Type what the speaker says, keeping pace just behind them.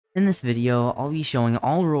In this video, I'll be showing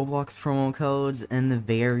all Roblox promo codes in the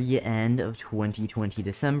very end of 2020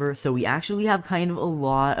 December, so we actually have kind of a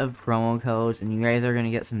lot of promo codes, and you guys are going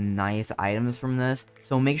to get some nice items from this,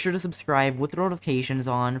 so make sure to subscribe with notifications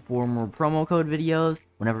on for more promo code videos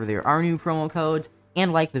whenever there are new promo codes,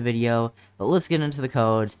 and like the video. But let's get into the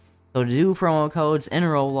codes. So to do promo codes in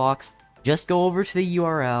Roblox, just go over to the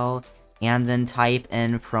URL, and then type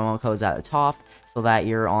in promo codes at the top, so that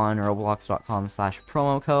you're on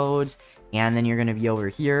roblox.com/promo codes, and then you're going to be over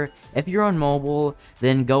here. If you're on mobile,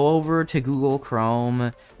 then go over to Google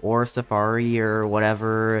Chrome or Safari or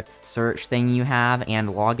whatever search thing you have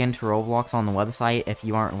and log into Roblox on the website if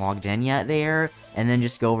you aren't logged in yet there, and then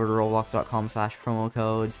just go over to roblox.com/promo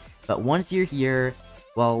codes. But once you're here,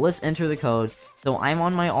 well, let's enter the codes. So I'm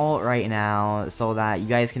on my alt right now so that you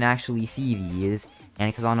guys can actually see these.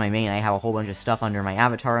 And because on my main I have a whole bunch of stuff under my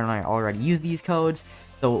avatar and I already use these codes,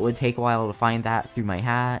 so it would take a while to find that through my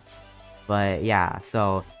hats. But yeah,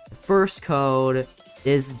 so the first code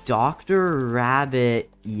is Dr. Rabbit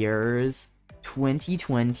Ears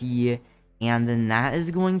 2020, and then that is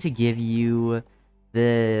going to give you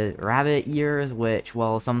the rabbit ears, which,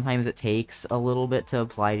 well, sometimes it takes a little bit to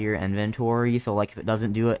apply to your inventory, so like if it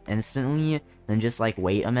doesn't do it instantly, then just like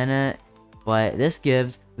wait a minute. But this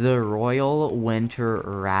gives the Royal Winter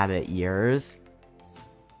Rabbit Ears.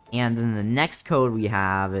 And then the next code we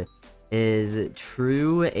have is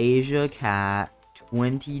True Asia Cat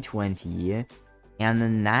 2020. And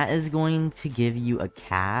then that is going to give you a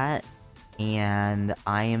cat. And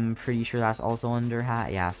I am pretty sure that's also under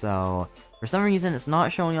hat. Yeah, so for some reason it's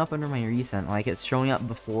not showing up under my recent. Like, it's showing up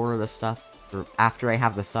before the stuff, or after I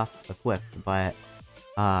have the stuff equipped. But,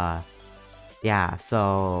 yeah,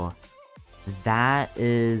 so that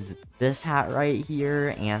is this hat right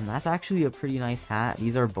here, and that's actually a pretty nice hat.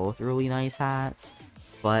 These are both really nice hats.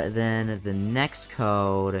 But then the next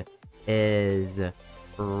code is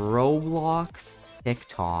Roblox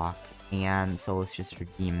TikTok, and so let's just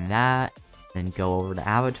redeem that, then go over to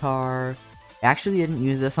avatar. I actually didn't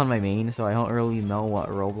use this on my main, so I don't really know what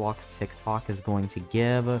Roblox TikTok is going to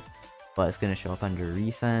give, but it's going to show up under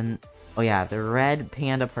recent. Oh yeah, the red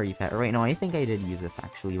panda party pet. Right, no, I think I did use this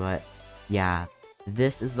actually, but yeah,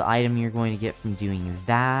 this is the item you're going to get from doing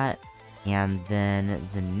that. And then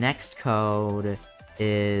the next code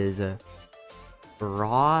is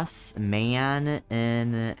Ross Man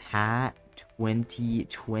in Hat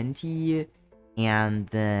 2020. And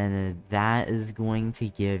then that is going to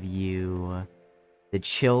give you the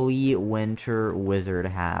Chilly Winter Wizard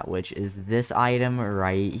Hat, which is this item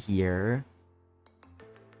right here.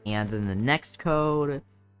 And then the next code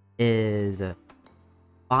is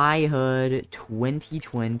Spy Hood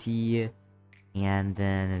 2020, and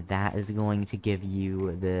then that is going to give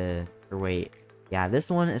you the, or wait, yeah, this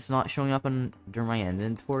one is not showing up under my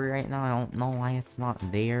inventory right now. I don't know why it's not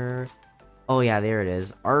there. Oh yeah, there it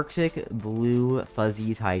is. Arctic Blue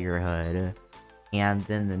Fuzzy Tiger Hood. And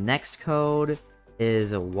then the next code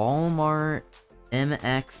is Walmart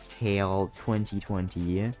MX Tail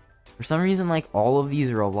 2020. For some reason, like, all of these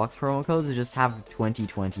Roblox promo codes just have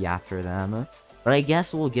 2020 after them. But I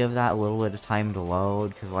guess we'll give that a little bit of time to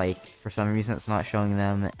load, because, like, for some reason it's not showing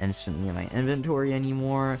them instantly in my inventory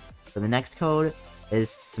anymore. So the next code is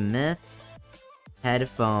Smith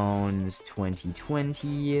Headphones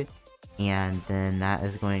 2020, and then that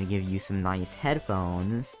is going to give you some nice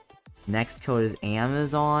headphones. Next code is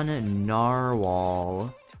Amazon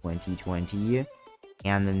Narwhal 2020,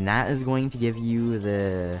 and then that is going to give you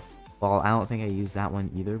the, well, I don't think I used that one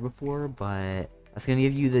either before, but that's going to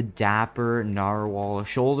give you the Dapper Narwhal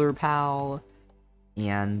Shoulder Pal.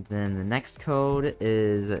 And then the next code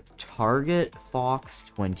is Target Fox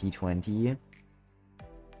 2020.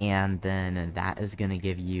 And then that is going to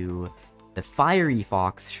give you the Fiery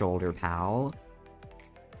Fox Shoulder Pal.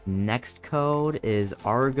 Next code is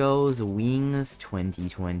Argo's Wings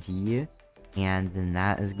 2020. And then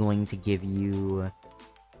that is going to give you,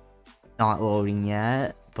 not loading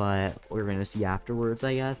yet, but we're going to see afterwards,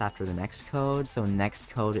 I guess, after the next code. So next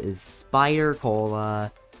code is Spider Cola,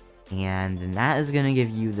 and then that is going to give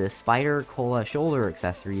you the Spider Cola shoulder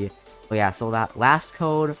accessory. Oh yeah, so that last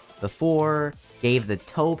code before gave the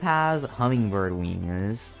Topaz Hummingbird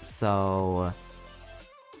Wings. So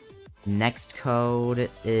next code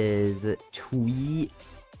is Tweet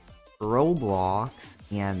Roblox,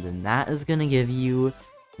 and then that is going to give you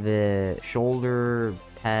the shoulder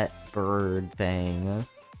pet bird thing.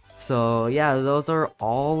 So yeah, those are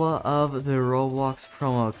all of the Roblox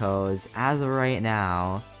promo codes as of right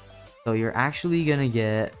now. So you're actually gonna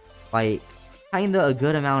get, like, kinda a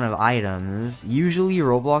good amount of items. Usually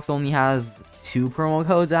Roblox only has 2 promo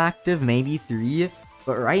codes active, maybe 3.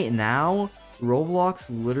 But right now, Roblox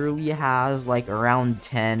literally has like around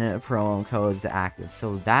 10 promo codes active.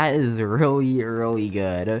 So that is really, really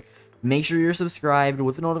good. Make sure you're subscribed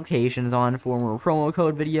with notifications on for more promo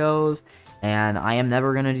code videos. And I am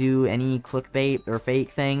never going to do any clickbait or fake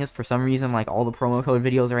things. For some reason, like, all the promo code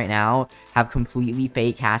videos right now have completely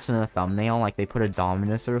fake hats in the thumbnail. Like, they put a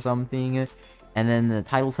Dominus or something. And then the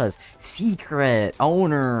title says, secret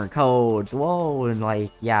owner codes. Whoa. And, like,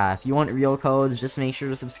 yeah, if you want real codes, just make sure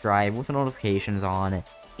to subscribe with the notifications on.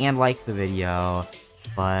 And like the video.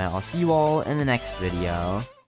 But I'll see you all in the next video.